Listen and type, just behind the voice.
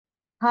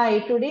Hi,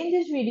 today in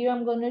this video,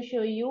 I'm going to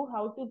show you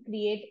how to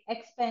create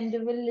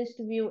expandable list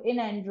view in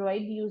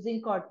Android using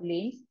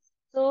Kotlin.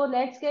 So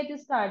let's get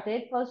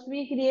started. First,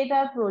 we create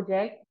our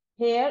project.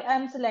 Here,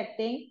 I'm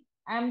selecting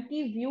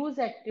empty views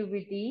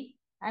activity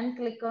and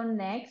click on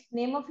next.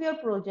 Name of your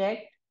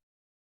project.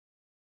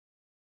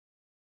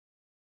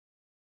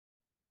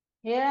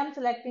 Here, I'm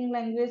selecting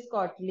language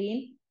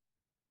Kotlin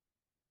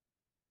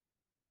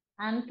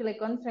and click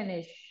on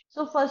finish.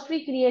 So first,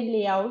 we create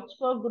layouts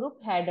for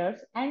group headers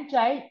and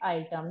child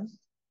items.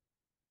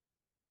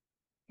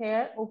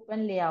 Here,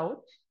 open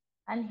layout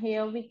and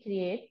here we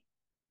create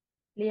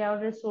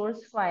layout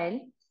resource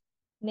file,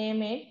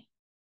 name it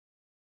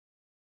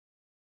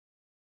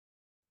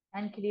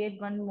and create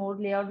one more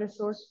layout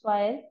resource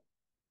file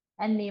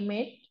and name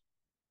it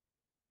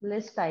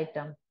list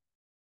item.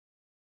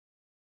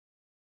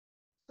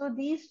 So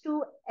these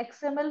two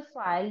XML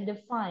files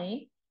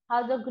define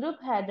how the group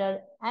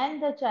header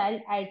and the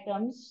child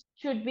items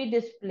should be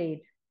displayed.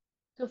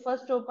 So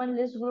first open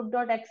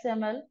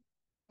listgroup.xml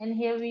and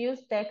here we use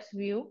text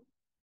view.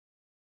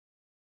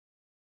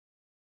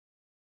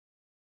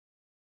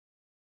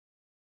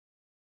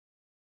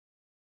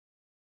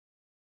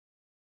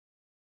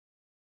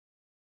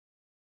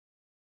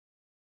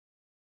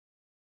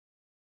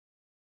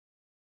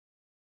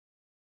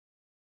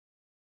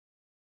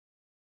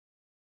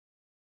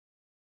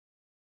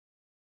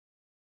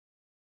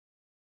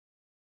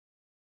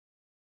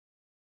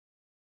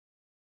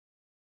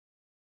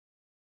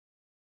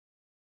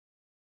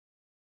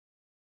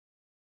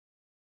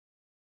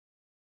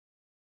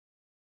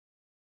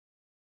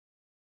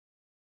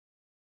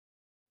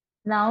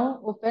 Now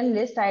open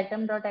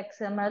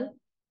listitem.xml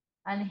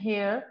and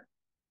here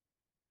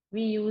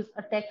we use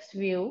a text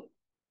view.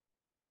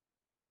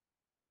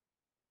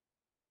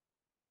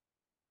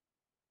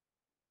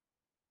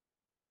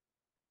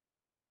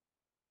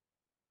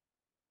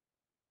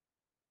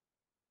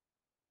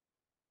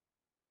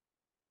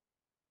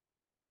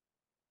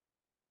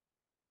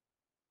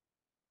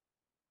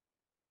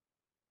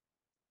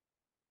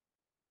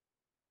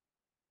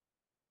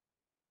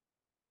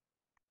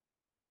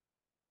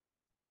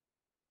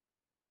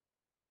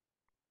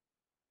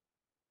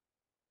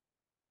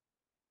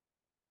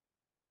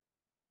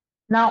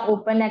 Now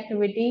open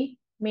activity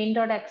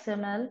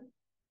main.xml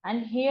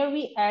and here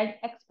we add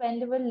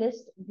expandable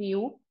list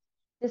view.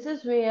 This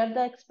is where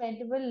the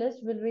expandable list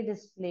will be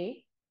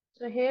displayed.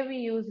 So here we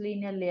use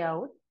linear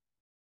layout.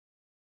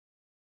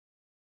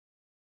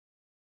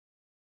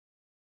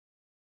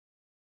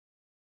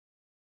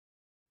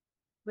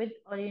 With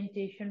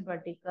orientation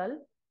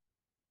vertical.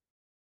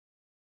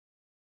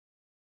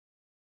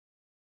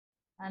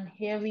 And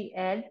here we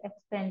add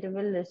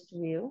expandable list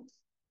view.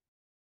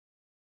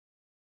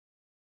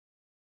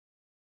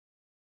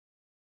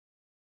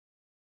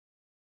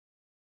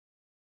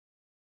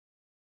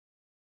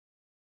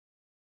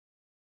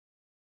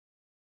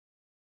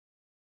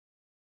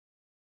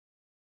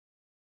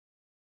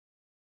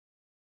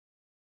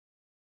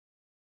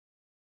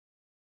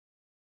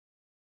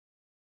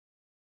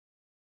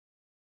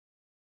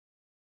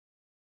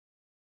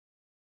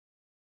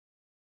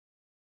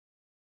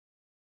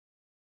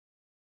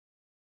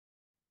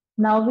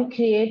 Now we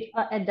create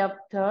a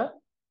adapter.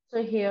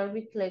 So here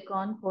we click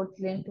on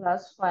Kotlin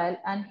class file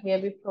and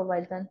here we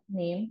provide the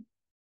name.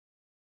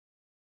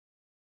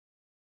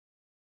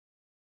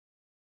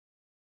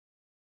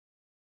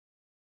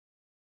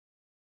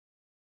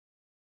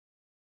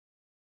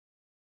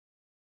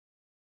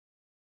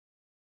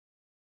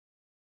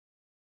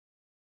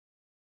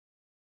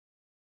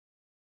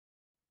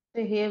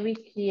 So here we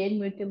create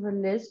mutable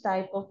list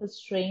type of a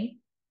string.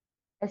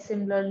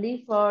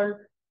 Similarly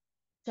for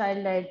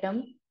child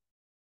item,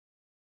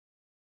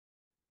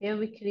 here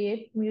we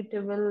create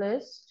mutable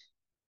list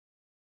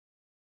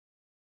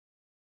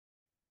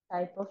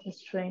type of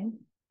string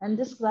and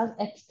this class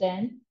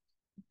extend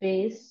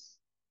base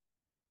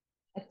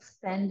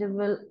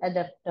expandable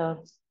adapter.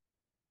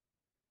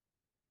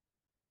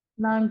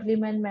 Now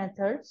implement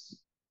methods.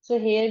 So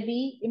here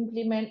we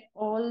implement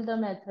all the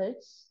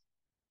methods.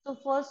 So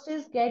first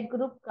is get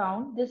group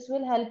count. This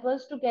will help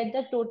us to get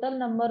the total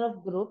number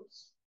of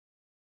groups.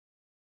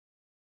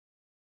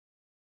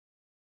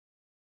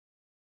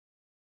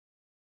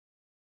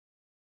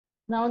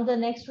 Now the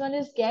next one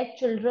is get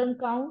children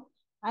count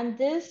and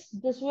this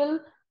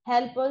will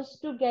help us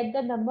to get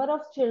the number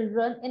of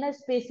children in a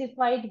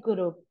specified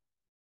group.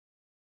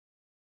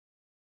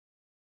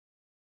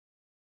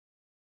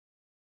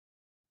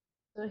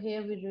 So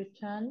here we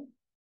return.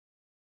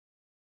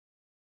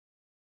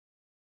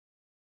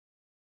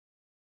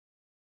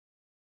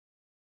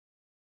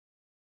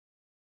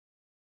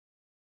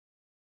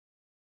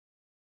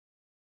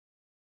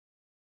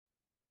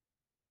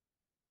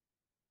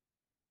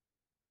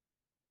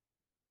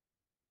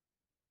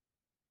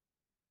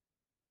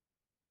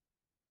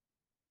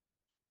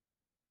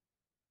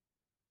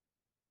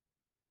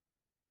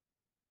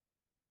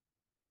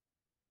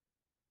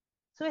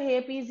 So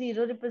here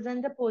P0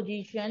 represent the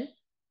position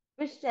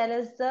which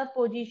tells us the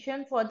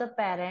position for the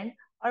parent.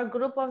 or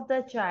group of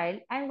the child,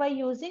 and by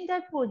using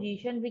that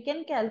position we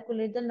can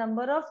calculate the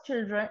number of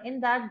children in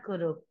that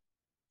group.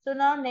 So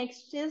now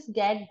next is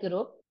get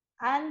group,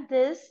 and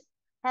this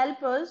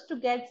help us to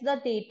get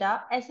the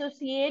data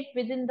associate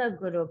within the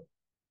group.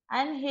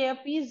 And here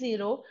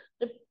P0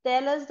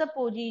 tell us the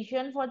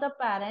position for the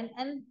parent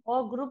and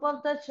or group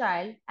of the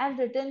child and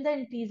return the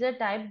integer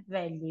type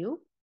value.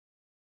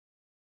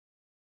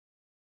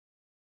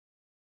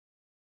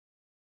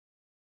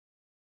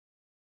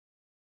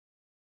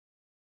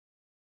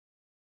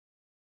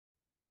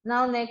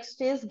 Now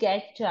next is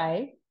get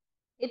child.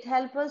 It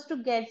helps us to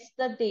get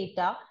the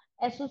data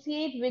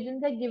associate within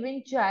the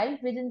given child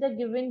within the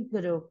given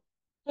group.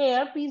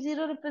 Here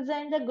P0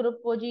 represents the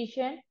group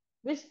position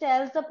which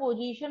tells the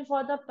position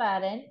for the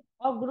parent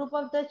or group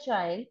of the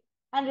child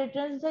and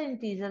returns the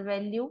integer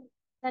value.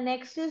 The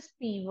next is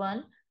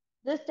P1.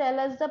 This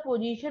tells us the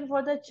position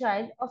for the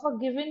child of a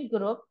given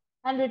group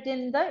and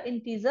return the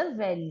integer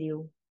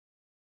value.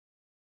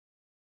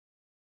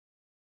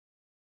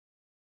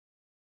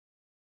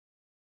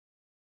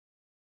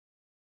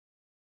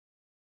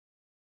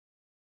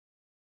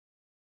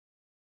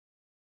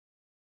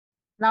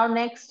 Now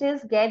next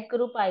is get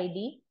group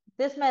ID.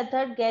 This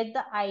method get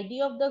the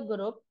ID of the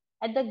group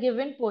at the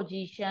given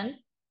position.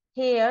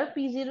 Here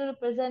P0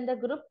 represent the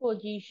group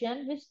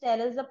position which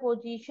tells the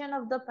position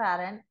of the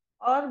parent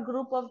or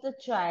group of the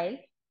child,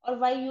 or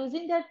by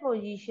using that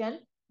position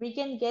we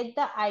can get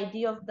the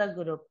ID of the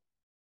group.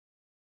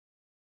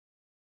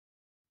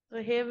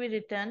 So here we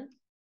return.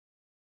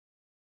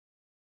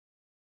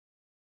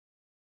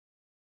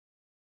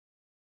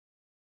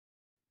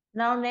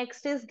 Now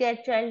next is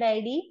get child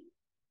ID.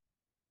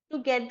 To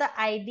get the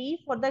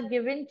ID for the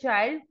given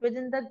child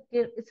within the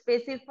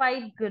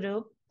specified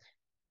group.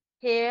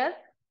 Here,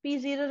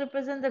 P0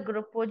 represents the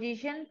group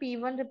position,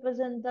 P1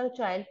 represents the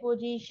child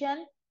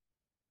position.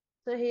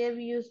 So here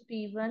we use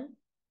P1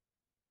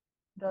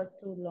 dot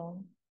too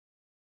long.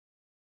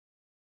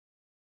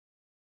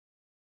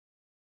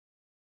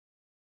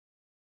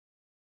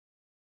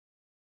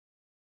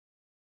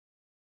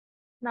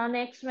 Now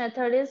next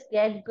method is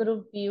get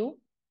group view.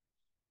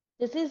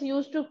 This is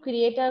used to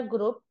create a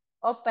group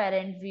of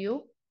parent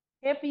view.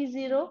 Here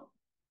P0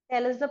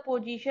 tells us the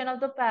position of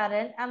the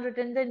parent and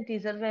return the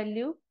integer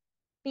value.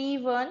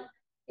 P1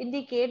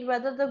 indicate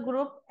whether the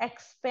group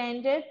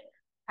expanded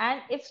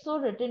and if so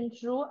return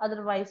true,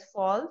 otherwise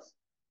false.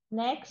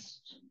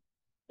 Next,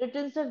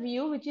 returns the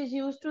view which is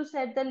used to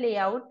set the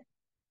layout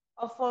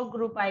of a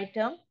group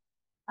item,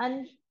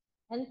 and,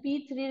 and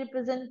P3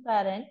 represents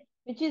parent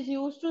which is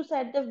used to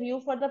set the view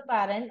for the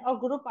parent or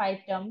group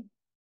item.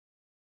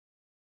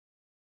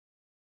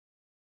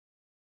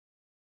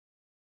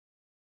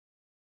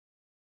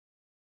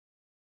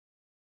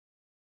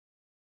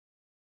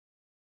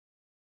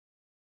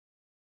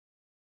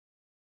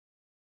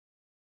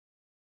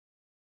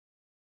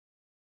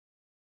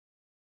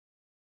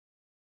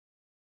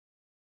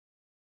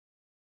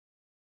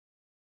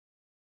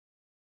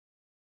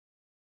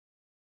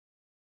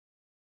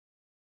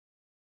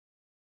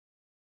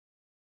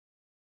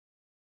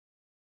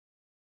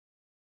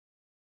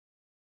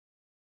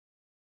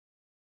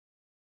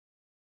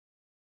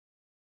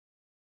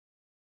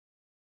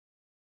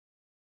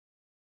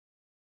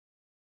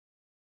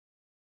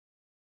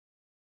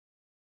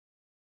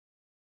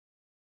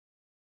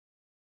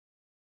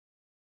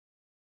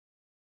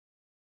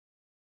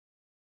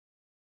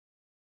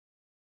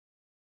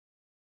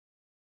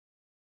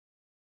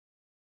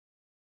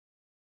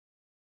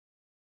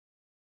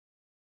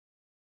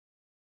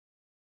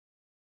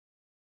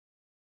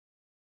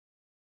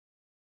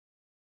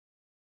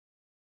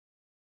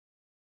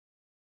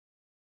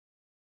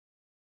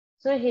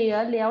 So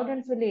here layout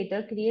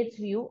inflator creates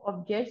view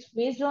objects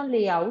based on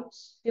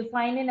layouts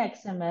defined in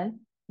XML.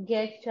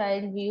 Get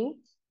child view.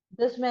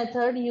 This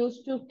method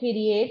used to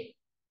create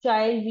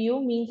child view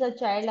means a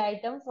child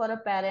item for a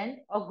parent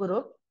or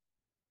group.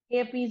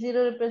 Here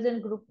P0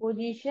 represent group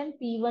position,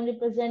 P1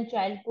 represent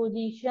child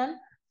position,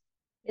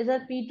 is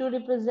a P2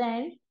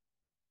 represent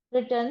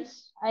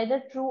returns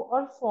either true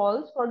or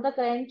false for the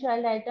current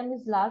child item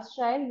is last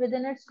child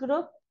within its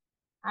group,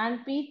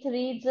 and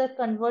P3 is a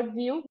convert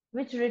view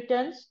which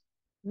returns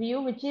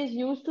view which is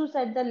used to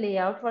set the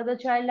layout for the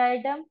child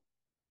item,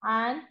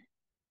 and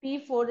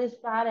P4 is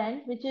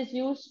parent which is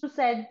used to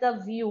set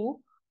the view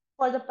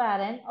for the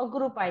parent or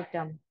group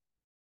item.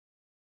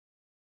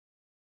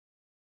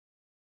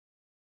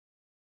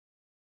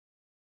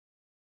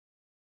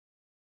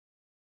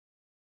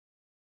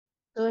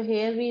 So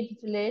here we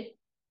select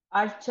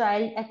our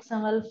child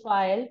XML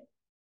file.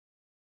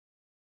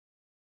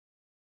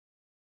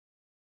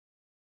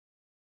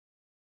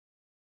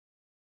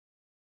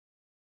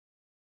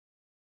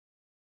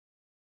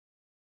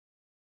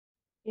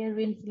 Here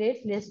we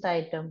select list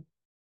item.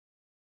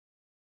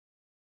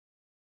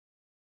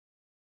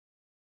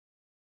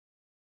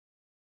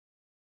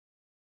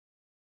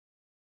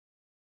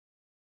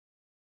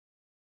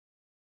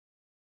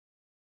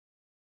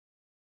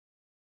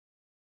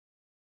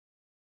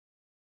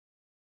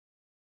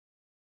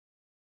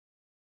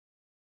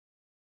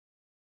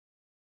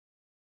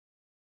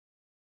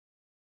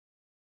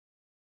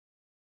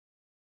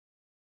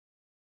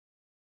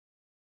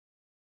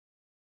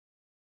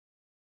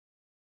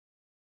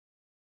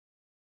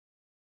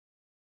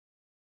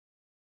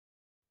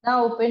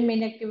 Now open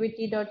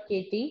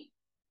mainActivity.kt.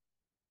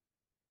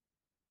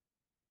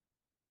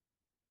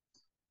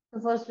 So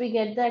first we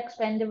get the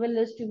expandable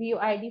list view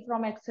ID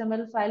from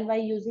XML file by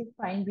using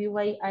find view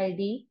by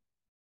ID.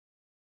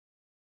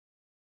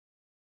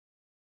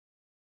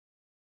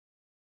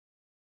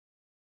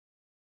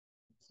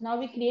 Now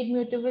we create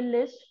mutable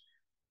list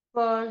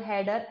for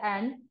header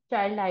and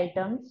child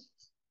items.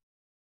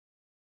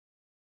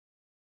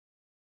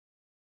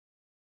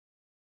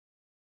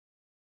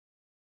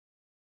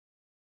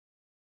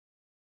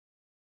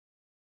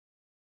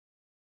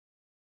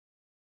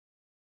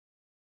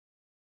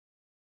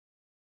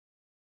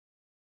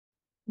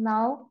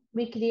 Now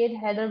we create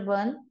header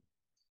 1.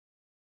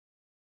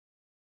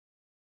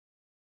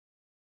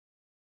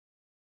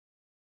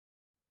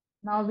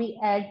 Now we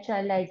add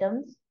child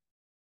items.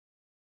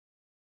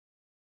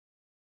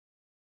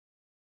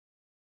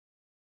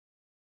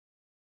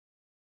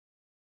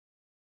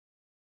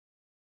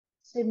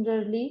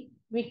 Similarly,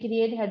 we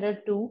create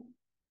header 2.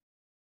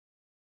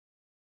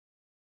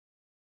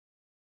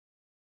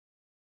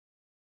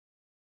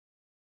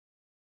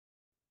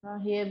 Now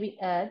here we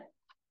add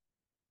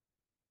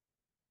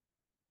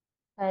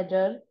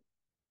header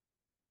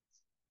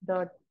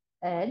dot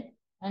add,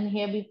 and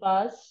here we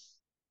pass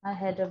a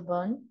header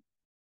 1.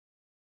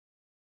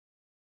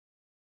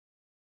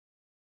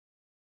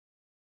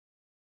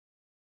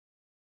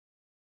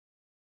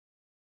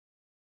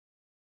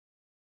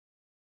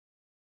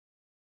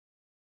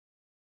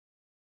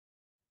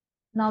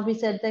 Now we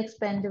set the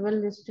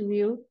expandable list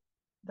view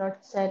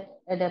dot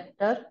set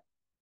adapter.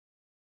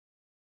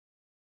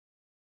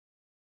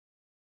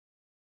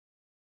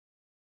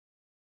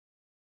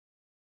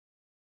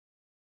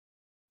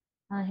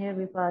 And here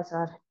we pass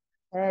our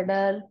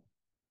header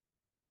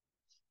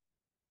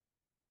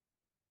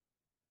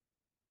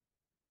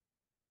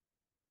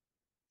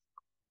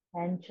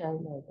and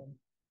child item.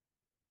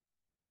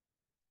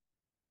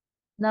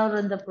 Now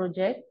run the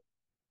project.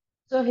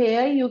 So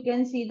here you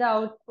can see the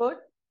output.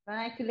 When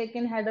I click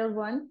in header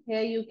 1,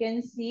 here you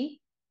can see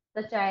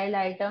the child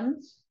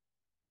items.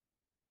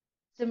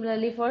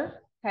 Similarly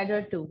for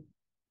header 2.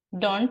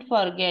 Don't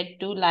forget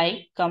to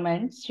like,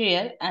 comment,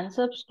 share and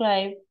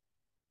subscribe.